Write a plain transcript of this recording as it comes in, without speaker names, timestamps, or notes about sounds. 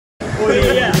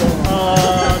Yeah.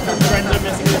 Brenda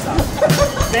messing this up.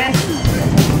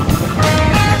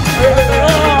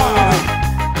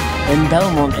 When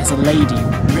Belmont is a lady,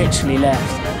 richly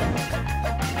left.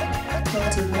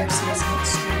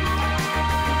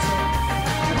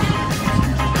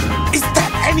 Is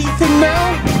that anything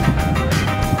now?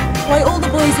 Why all the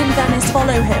boys in Venice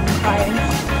follow him, crying,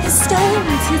 his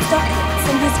stones, his ducats,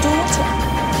 and his daughter.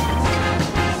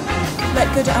 Let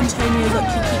good Antonio look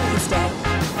you keep his day,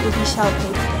 or he shall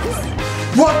pay for this.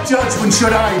 What judgment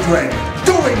should I dread?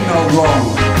 Doing no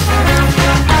wrong.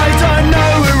 I don't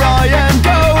know where I am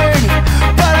going,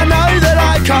 but I know that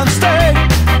I can't stay.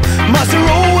 Must there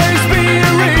always be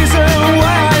a reason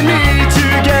why I need to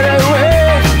get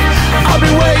away? I've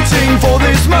been waiting for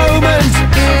this moment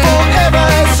forever,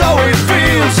 so it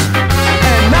feels.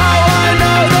 And now I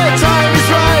know that time is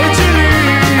right to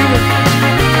leave.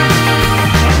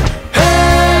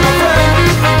 Hey my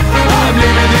friend, I'm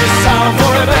leaving this town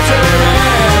for a better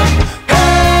end.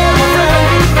 Hey my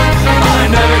friend, I'm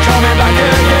never coming back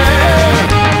again.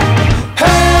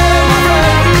 Hey my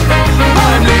friend,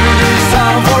 I'm leaving this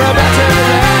town for a better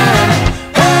end.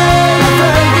 Hey my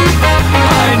friend,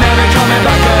 I'm never coming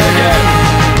back again.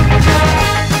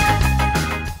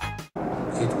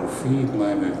 It will feed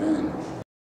my revenge.